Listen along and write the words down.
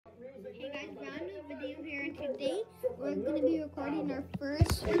today we're going to be recording our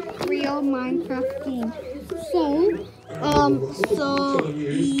first real Minecraft game.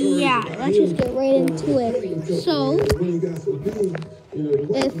 Yeah, let's just get right into it. So, if we go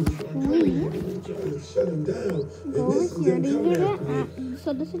over here,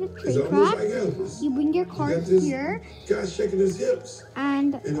 so this is a tree track. You bring your cart here. Guy's shaking his hips.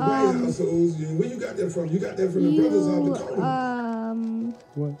 And, in the White households, where you got that from? You got that from the brothers out the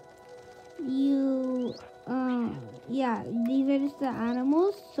corner. Yeah, these are just the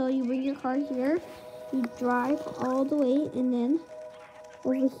animals. So you bring your car here, you drive all the way, and then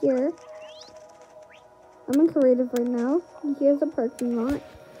over here, I'm in creative right now. Here's the parking lot,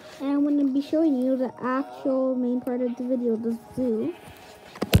 and I'm going to be showing you the actual main part of the video, the zoo.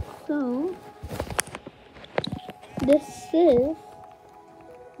 So this is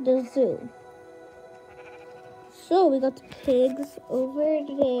the zoo. So we got the pigs over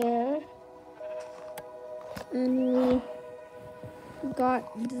there, and we got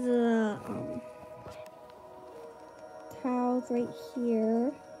the cows right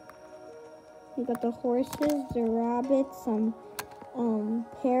here. We got the horses, the rabbits, some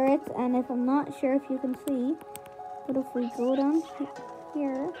parrots, and if I'm not sure if you can see, but if we go down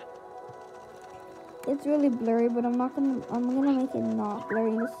here, it's really blurry, but I'm gonna make it not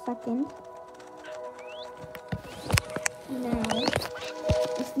blurry in a second. Now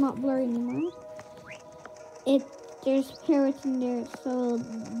it's not blurry anymore. There's parrots in there, so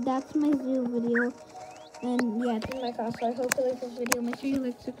that's my zoo video. And yeah, it's in my house, so I hope you like this video. Make sure you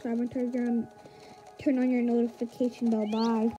like, subscribe, and turn on your notification bell. Bye.